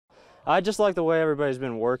I just like the way everybody's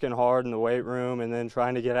been working hard in the weight room and then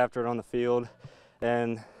trying to get after it on the field,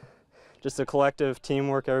 and just the collective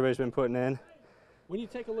teamwork everybody's been putting in. When you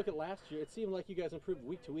take a look at last year, it seemed like you guys improved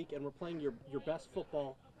week to week and were playing your best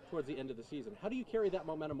football towards the end of the season. How do you carry that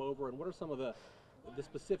momentum over, and what are some of the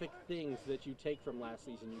specific things that you take from last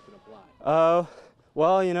season you can apply?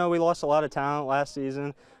 Well, you know, we lost a lot of talent last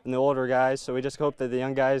season and the older guys, so we just hope that the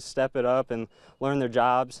young guys step it up and learn their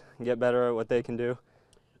jobs and get better at what they can do.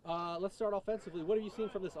 Let's start offensively. What have you seen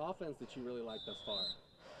from this offense that you really like thus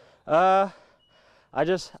far?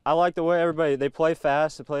 I like the way they play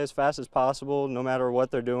fast, they play as fast as possible no matter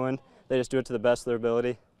what they're doing. They just do it to the best of their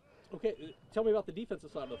ability. Okay, tell me about the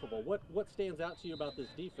defensive side of the football. What stands out to you about this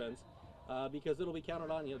defense? Because it'll be counted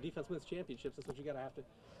on, defense wins championships. That's what you got to have to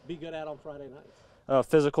be good at on Friday nights.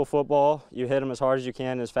 Physical football. You hit them as hard as you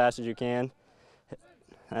can, as fast as you can.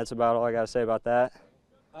 That's about all I got to say about that.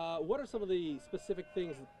 What are some of the specific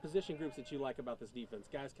things, position groups that you like about this defense?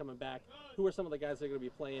 Guys coming back. Who are some of the guys that are going to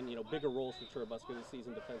be playing, bigger roles for Churubusco this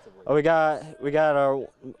season defensively? We got our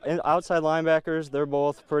outside linebackers. They're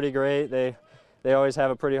both pretty great. They always have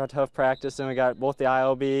a pretty tough practice. And we got both the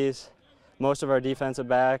ILBs, most of our defensive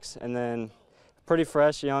backs, and then pretty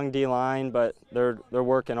fresh young D-line, but they're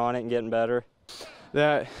working on it and getting better.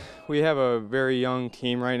 That we have a very young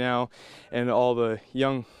team right now, and all the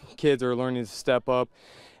young kids are learning to step up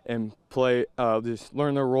and play, just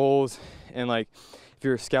learn their roles. And like, if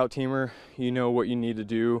you're a scout teamer, you know what you need to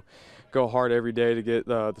do. Go hard every day to get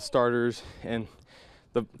the starters and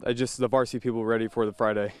the varsity people ready for the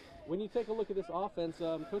Friday. When you take a look at this offense,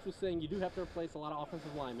 Coach was saying you do have to replace a lot of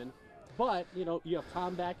offensive linemen, but you have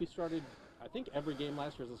Tom back, who started I think every game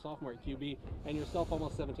last year as a sophomore at QB, and yourself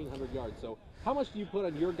almost 1,700 yards. So how much do you put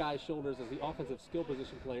on your guys' shoulders as the offensive skill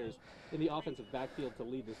position players in the offensive backfield to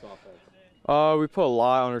lead this offense? We put a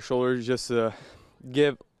lot on our shoulders just to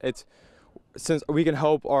since we can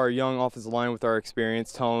help our young offensive line with our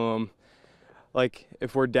experience, telling them, like,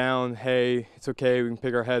 if we're down, hey, it's okay, we can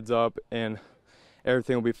pick our heads up and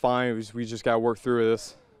everything will be fine. We just got to work through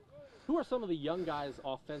this. Who are some of the young guys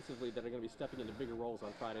offensively that are going to be stepping into bigger roles on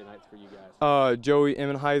Friday nights for you guys? Joey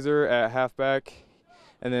Immenheiser at halfback,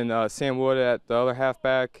 and then Sam Wood at the other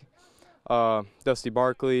halfback, Dusty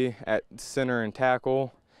Barkley at center and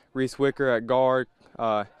tackle, Reese Wicker at guard,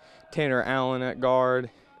 Tanner Allen at guard.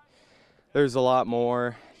 There's a lot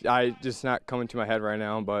more. Just not coming to my head right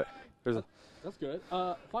now, but there's a... That's good.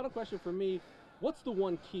 Final question for me. What's the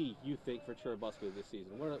one key you think for Churubusco this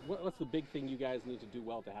season? What's the big thing you guys need to do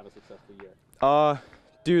well to have a successful year?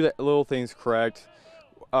 Do the little things correct.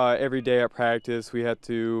 Every day at practice, we have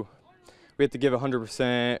to give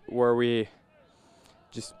 100%. Where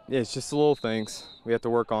it's just the little things we have to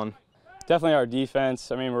work on. Definitely our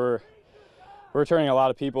defense. I mean, we're returning a lot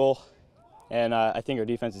of people, and I think our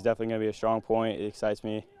defense is definitely going to be a strong point. It excites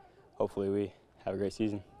me. Hopefully, we have a great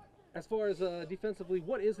season. As far as defensively,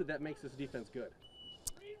 what is it that makes this defense good?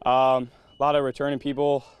 A lot of returning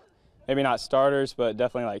people, maybe not starters, but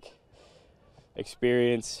definitely like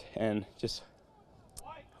experience, and just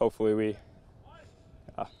hopefully we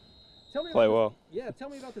play well. Yeah, tell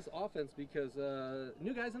me about this offense, because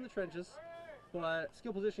new guys in the trenches, but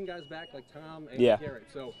skill position guys back like Tom and Garrett.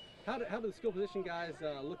 So how do the skill position guys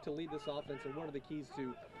look to lead this offense, and what are the keys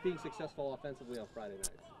to being successful offensively on Friday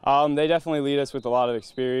nights? They definitely lead us with a lot of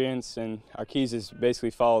experience, and our keys is basically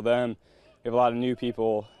follow them. We have a lot of new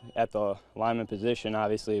people at the lineman position,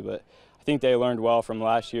 obviously, but I think they learned well from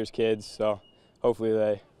last year's kids, so hopefully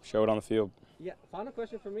they show it on the field. Yeah, final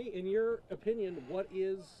question for me. In your opinion, what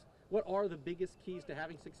are the biggest keys to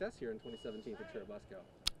having success here in 2017 for Churubusco?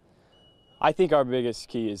 I think our biggest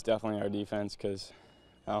key is definitely our defense, because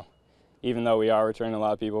even though we are returning a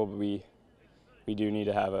lot of people, we do need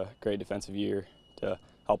to have a great defensive year to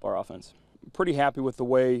help our offense. Pretty happy with the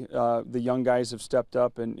way the young guys have stepped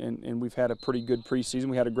up, and we've had a pretty good preseason.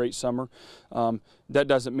 We had a great summer. That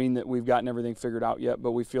doesn't mean that we've gotten everything figured out yet,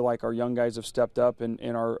 but we feel like our young guys have stepped up and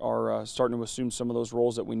are starting to assume some of those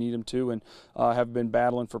roles that we need them to, and have been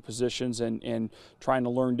battling for positions and trying to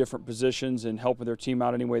learn different positions and helping their team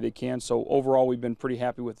out any way they can. So overall, we've been pretty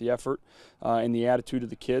happy with the effort and the attitude of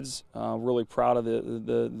the kids. Really proud of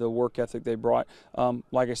the work ethic they brought.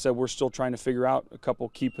 Like I said, we're still trying to figure out a couple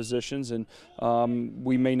key positions, and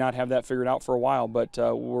we may not have that figured out for a while, but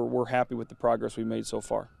we're happy with the progress we've made so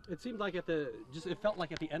far. It seemed like it felt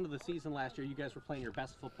like at the end of the season last year, you guys were playing your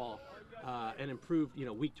best football and improved,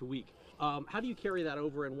 week to week. How do you carry that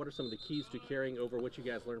over, and what are some of the keys to carrying over what you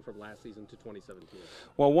guys learned from last season to 2017?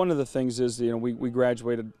 Well, one of the things is, we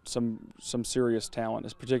graduated some serious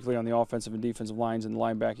talent, particularly on the offensive and defensive lines and the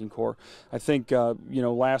linebacking core. I think,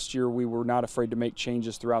 last year we were not afraid to make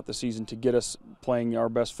changes throughout the season to get us playing our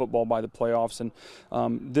best football by the playoffs, and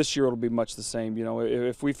this year it'll be much the same.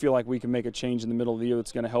 If we feel like we can make a change in the middle of the year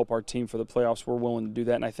that's going to help our team for the playoffs, we're willing to do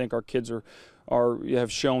that, and I think our kids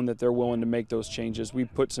have shown that they're willing to make those changes. We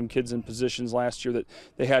put some kids in positions last year that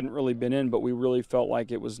they hadn't really been in, but we really felt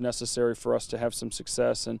like it was necessary for us to have some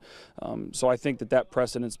success, and so I think that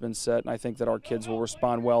precedent's been set, and I think that our kids will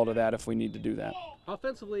respond well to that if we need to do that.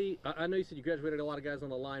 Offensively, I know you said you graduated a lot of guys on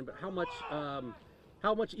the line, but how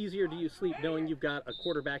much easier do you sleep knowing you've got a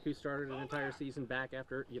quarterback who started an entire season back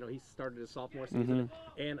after, he started his sophomore season,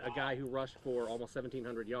 and a guy who rushed for almost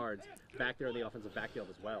 1,700 yards back there in the offensive backfield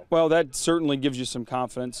as well? Well, that certainly gives you some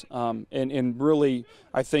confidence, and really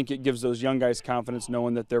I think it gives those young guys confidence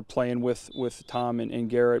knowing that they're playing with Tom and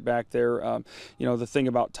Garrett back there. The thing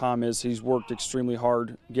about Tom is he's worked extremely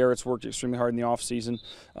hard. Garrett's worked extremely hard in the offseason.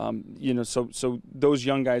 So those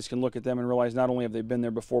young guys can look at them and realize not only have they been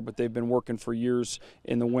there before, but they've been working for years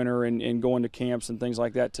in the winter and going to camps and things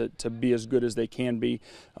like that to be as good as they can be.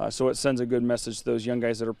 So it sends a good message to those young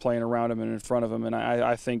guys that are playing around them and in front of them. And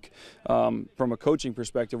I think from a coaching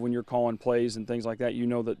perspective, when you're calling plays and things like that,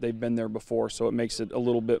 that they've been there before. So it makes it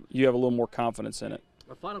you have a little more confidence in it.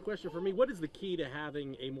 A final question for me: what is the key to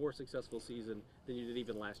having a more successful season than you did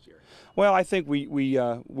even last year? Well, I think we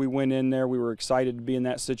went in there. We were excited to be in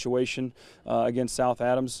that situation against South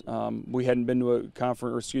Adams. We hadn't been to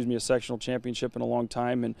a sectional championship in a long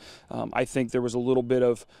time, and I think there was a little bit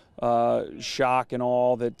of shock and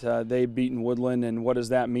all that they'd beaten Woodland, and what does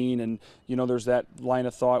that mean? And there's that line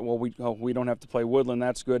of thought, well, we don't have to play Woodland,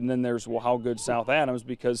 that's good. And then there's, well, how good South Adams,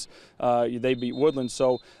 because they beat Woodland.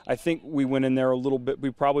 So I think we went in there a little bit. We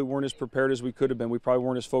probably weren't as prepared as we could have been. We probably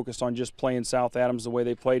weren't as focused on just playing South Adams the way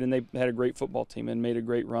they played, and they had a great football team and made a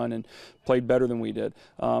great run and played better than we did.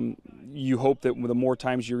 You hope that the more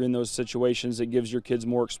times you're in those situations, it gives your kids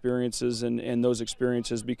more experiences, and those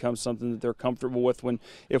experiences become something that they're comfortable with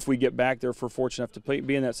if we get back there, if we're fortunate enough to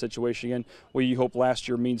be in that situation again. Well, you hope last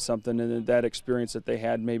year means something, and that experience that they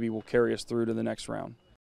had maybe will carry us through to the next round.